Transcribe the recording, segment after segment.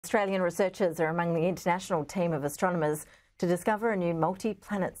Australian researchers are among the international team of astronomers to discover a new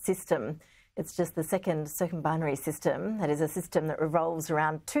multi-planet system. It's just the second circumbinary system, that is a system that revolves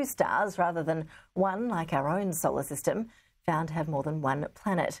around two stars rather than one like our own solar system, found to have more than one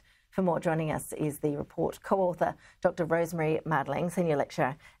planet. For more, joining us is the report co-author, Dr. Rosemary Mardling, Senior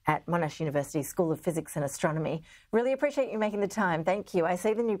Lecturer at Monash University School of Physics and Astronomy. Really appreciate you making the time. Thank you. I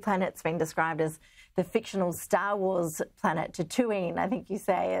see the new planet's being described as the fictional Star Wars planet Tatooine, I think you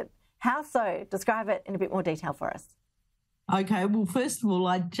say it. How so? Describe it in a bit more detail for us. Okay, well, first of all,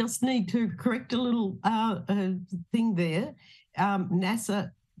 I just need to correct a little thing there.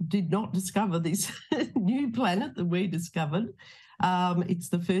 NASA did not discover this new planet that we discovered. It's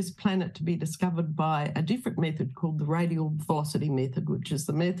the first planet to be discovered by a different method called the radial velocity method, which is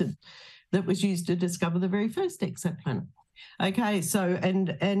the method that was used to discover the very first exoplanet. Okay, so,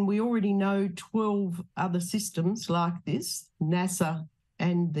 and we already know 12 other systems like this. NASA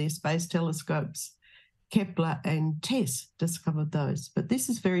and their space telescopes, Kepler and TESS, discovered those. But this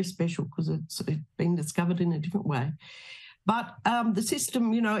is very special because it's been discovered in a different way. But the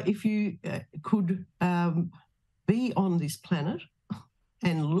system, you know, if you could be on this planet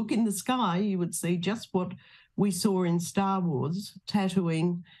and look in the sky, you would see just what we saw in Star Wars,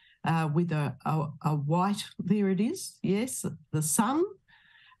 Tatooine, with a white, there it is, yes, the sun,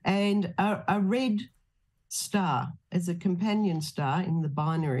 and a red star as a companion star in the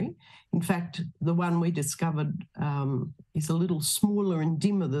binary. In fact, the one we discovered is a little smaller and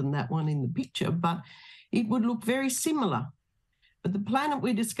dimmer than that one in the picture, but it would look very similar. But the planet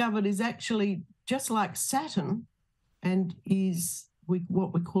we discovered is actually just like Saturn and is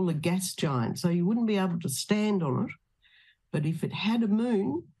what we call a gas giant. So you wouldn't be able to stand on it, but if it had a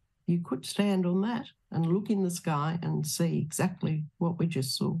moon, you could stand on that and look in the sky and see exactly what we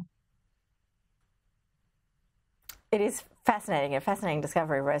just saw. It is fascinating, a fascinating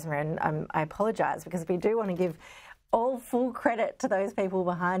discovery, Rosemary, and I apologise because we do want to give all full credit to those people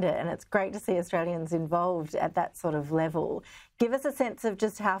behind it, and it's great to see Australians involved at that sort of level. Give us a sense of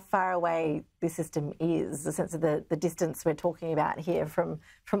just how far away this system is, a sense of the distance we're talking about here from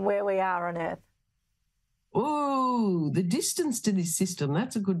where we are on Earth. Oh, the distance to this system,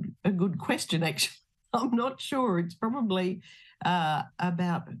 that's a good question, actually. I'm not sure. It's probably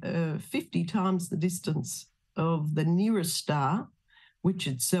about 50 times the distance of the nearest star, which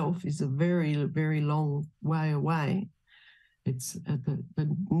itself is a very, very long way away. It's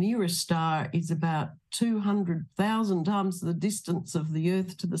the nearest star is about 200,000 times the distance of the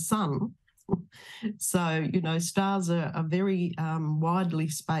Earth to the sun. So, you know, stars are very widely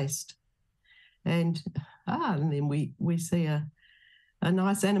spaced. And then we see a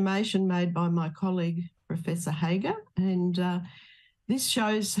nice animation made by my colleague, Professor Hager, and this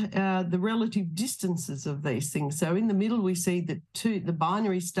shows the relative distances of these things. So in the middle, we see the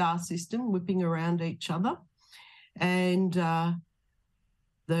binary star system whipping around each other, and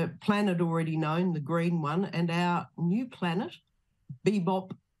the planet already known, the green one, and our new planet,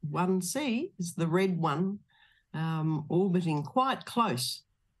 Bebop 1c, is the red one, orbiting quite close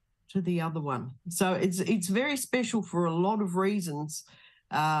to the other one. So it's very special for a lot of reasons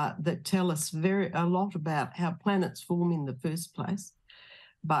that tell us a lot about how planets form in the first place.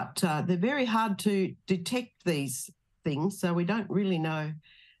 But they're very hard to detect these things, so we don't really know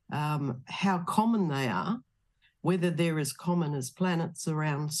how common they are, whether they're as common as planets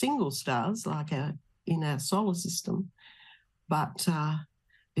around single stars like in our solar system. But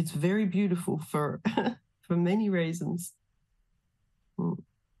it's very beautiful for for many reasons.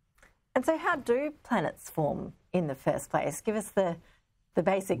 And so how do planets form in the first place? Give us the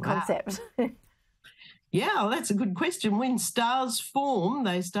basic concept. Yeah, well, that's a good question. When stars form,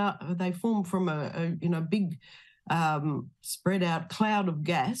 they form from a big spread out cloud of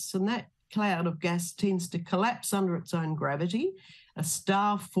gas, and that cloud of gas tends to collapse under its own gravity. A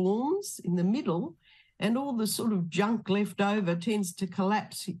star forms in the middle, and all the sort of junk left over tends to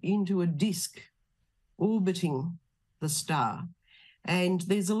collapse into a disk orbiting the star. And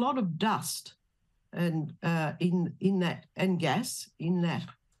there's a lot of dust and in that, and gas in that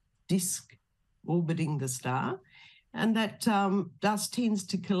disk orbiting the star, and that dust tends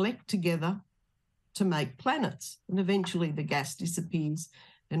to collect together to make planets, and eventually the gas disappears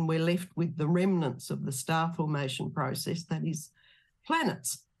and we're left with the remnants of the star formation process, that is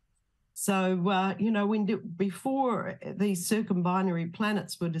planets. So, before these circumbinary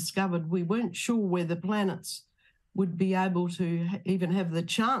planets were discovered, we weren't sure whether planets would be able to even have the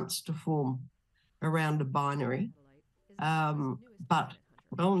chance to form around a binary. But,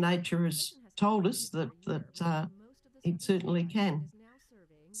 well, nature has told us that it certainly can.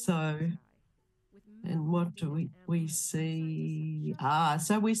 So And what do we see?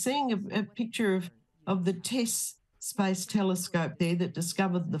 So we're seeing a picture of the TESS space telescope there that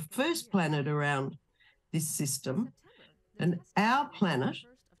discovered the first planet around this system. And our planet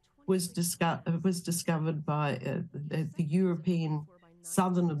was discovered by the European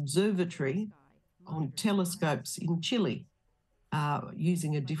Southern Observatory on telescopes in Chile,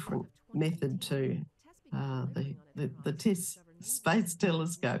 using a different method to the TESS space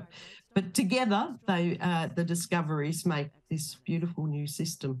telescope. But together, the discoveries make this beautiful new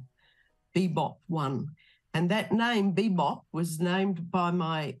system, Bebop 1. And that name, Bebop, was named by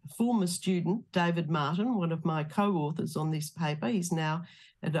my former student, David Martin, one of my co-authors on this paper. He's now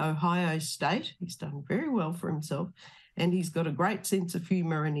at Ohio State. He's done very well for himself, and he's got a great sense of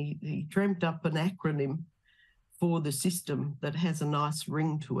humour, and he dreamt up an acronym for the system that has a nice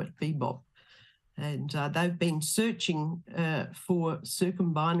ring to it, Bebop. And they've been searching for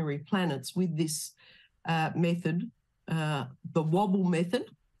circumbinary planets with this method, the wobble method,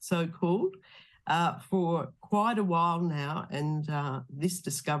 so-called, for quite a while now. And this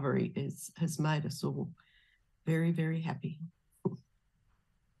discovery has made us all very, very happy.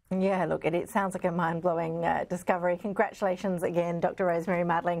 Yeah, look, it sounds like a mind-blowing discovery. Congratulations again, Dr. Rosemary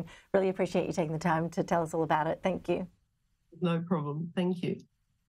Mardling. Really appreciate you taking the time to tell us all about it. Thank you. No problem. Thank you.